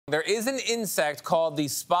There is an insect called the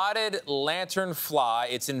spotted lanternfly.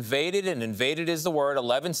 It's invaded, and invaded is the word,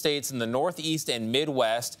 11 states in the Northeast and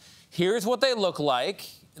Midwest. Here's what they look like.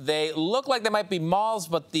 They look like they might be moths,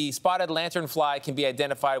 but the spotted lanternfly can be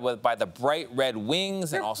identified by the bright red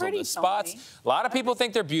wings and also the spots. A lot of people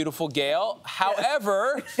think they're beautiful, Gayle.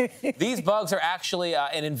 However, these bugs are actually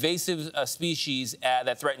an invasive species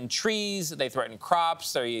that threaten trees, they threaten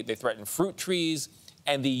crops, they threaten fruit trees,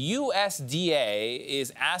 and the USDA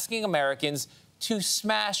is asking Americans to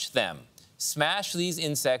smash them. Smash these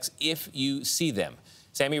insects if you see them.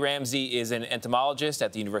 Sammy Ramsey is an entomologist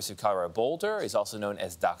at the University of Colorado Boulder. He's also known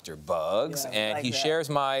as Dr. Bugs, and he shares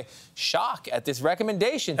my shock at this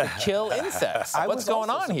recommendation to kill insects. What's going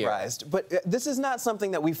on here? But this is not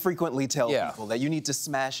something that we frequently tell people, that you need to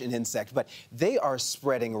smash an insect, but they are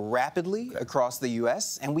spreading rapidly across the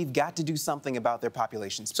U.S., and we've got to do something about their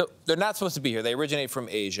populations. So they're not supposed to be here. They originate from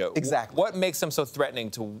Asia. Exactly. What makes them so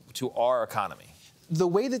threatening to our economy? The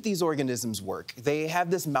way that these organisms work, they have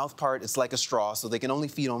this mouth part, it's like a straw, so they can only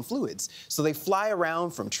feed on fluids. So they fly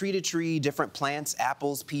around from tree to tree, different plants,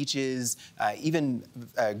 apples, peaches, even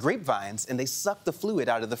grapevines, and they suck the fluid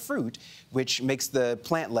out of the fruit, which makes the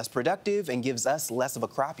plant less productive and gives us less of a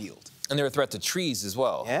crop yield. And they're a threat to trees as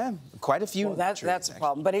well. Yeah, quite a few. Well, that's a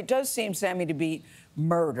problem. But it does seem, Sammy, to be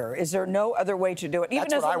murder. Is there no other way to do it? Even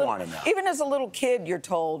That's what I want to know. Even as a little kid, you're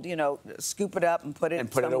told, you know, scoop it up and put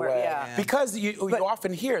it somewhere. Away. Yeah. Because you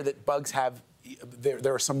often hear that bugs have,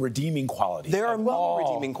 there are some redeeming qualities. There are many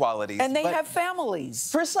redeeming qualities. And they have families.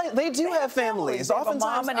 Precisely, they do have families. Oftentimes,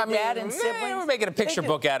 mom and a dad and siblings. We're making a picture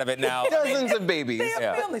book out of it now. Dozens of babies. They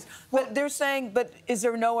have families. But they're saying, but is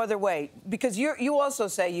there no other way? Because you also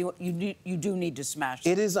say you do need to smash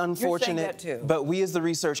them. It is unfortunate, you're saying that too. but we as the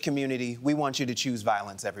research community, we want you to choose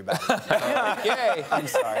violence, everybody. Yay. I'm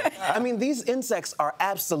sorry. I mean, these insects are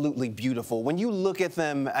absolutely beautiful. When you look at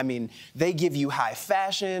them, I mean, they give you high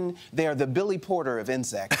fashion. They are the Billy Porter of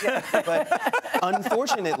insects. But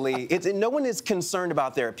unfortunately, no one is concerned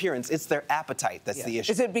about their appearance. It's their appetite that's the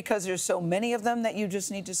issue. Is it because there's so many of them that you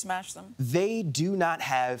just need to smash them? They do not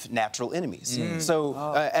have natural enemies.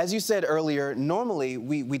 So, as you said earlier, normally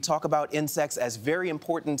we talk about insects as very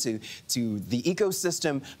important to the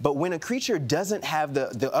ecosystem, but when a creature doesn't have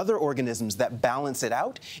the other organisms that balance it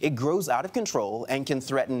out, it grows out of control and can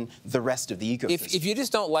threaten the rest of the ecosystem. If you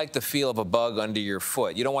just don't like the feel of a bug under your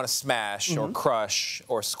foot, you don't want to smash or crush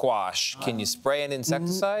or squash, can you spray an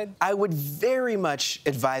insecticide? I would very much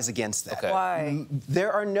advise against that. Okay. Why?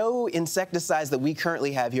 There are no insecticides that we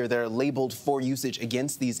currently have here that are labeled for usage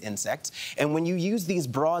against these insects. And when you use these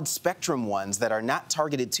broad spectrum ones that are not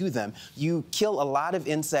targeted to them, you kill a lot of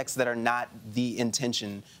insects that are not the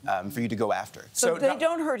intention for you to go after. So they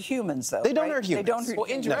don't hurt humans, though. They don't hurt humans. They don't hurt Well,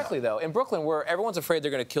 indirectly, though. In Brooklyn, where everyone's afraid they're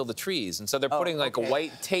going to kill the trees, and so they're putting like a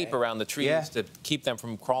white tape around the trees to keep them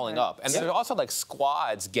from crawling up. And there's also like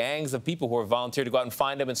squads, gangs of people who are volunteered to go out and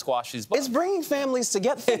find them and squash these bugs. It's bringing families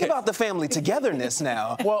together. Think about the family togetherness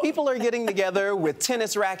now. People are getting together with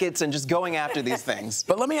tennis rackets and just going after these things.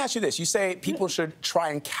 But let me ask you this. You say people should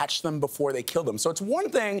try and catch them before they kill them. So it's one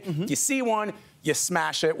thing, you see one, you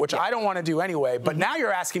smash it, which I don't want to do anyway, but now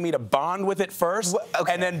you're asking me to bond with it first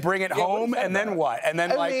and then bring it home, and then what? And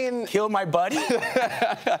then, kill my buddy?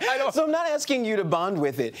 So I'm not asking you to bond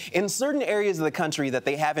with it. In certain areas of the country that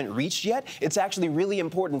they haven't reached yet, it's actually really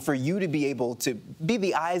important for you to be able to be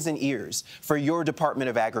the eyes and ears for your Department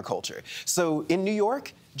of Agriculture. So in New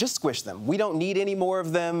York, just squish them. We don't need any more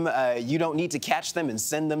of them. You don't need to catch them and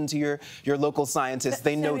send them to your local scientists.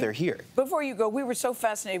 They know they're here. Before you go, we were so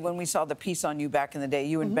fascinated when we saw the piece on you back in the day.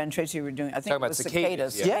 You and Ben Tracy were doing, I think it was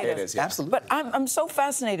cicadas. Cicadas, absolutely. But I'm so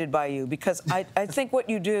fascinated by you because I think what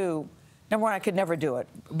you do, number one, I could never do it.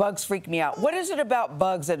 Bugs freak me out. What is it about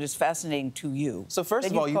bugs that is fascinating to you? So first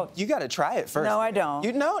of all, you got to try it first. No, I don't.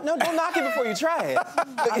 No, don't knock it before you try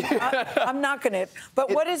it. I'm knocking it.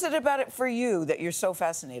 But what is it about it for you that you're so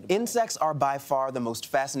fascinated by? Insects are by far the most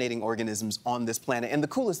fascinating organisms on this planet, and the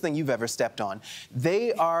coolest thing you've ever stepped on.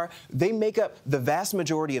 They make up the vast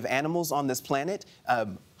majority of animals on this planet.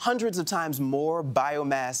 Hundreds of times more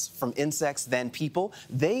biomass from insects than people.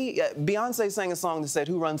 Beyonce sang a song that said,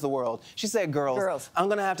 "Who runs the world?" She said, girls. I'm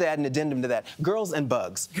gonna have to add an addendum to that. Girls and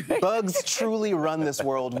bugs. Bugs truly run this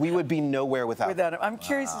world. We would be nowhere without them. I'm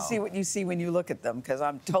curious to see what you see when you look at them, because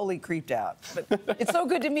I'm totally creeped out. But it's so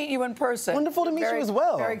good to meet you in person. Wonderful to meet you as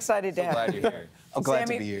well. Very excited to have Glad you. you're here. I'm glad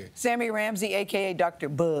to be here. Sammy Ramsey, a.k.a. Dr.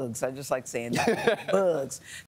 Bugs. I just like saying that. Bugs.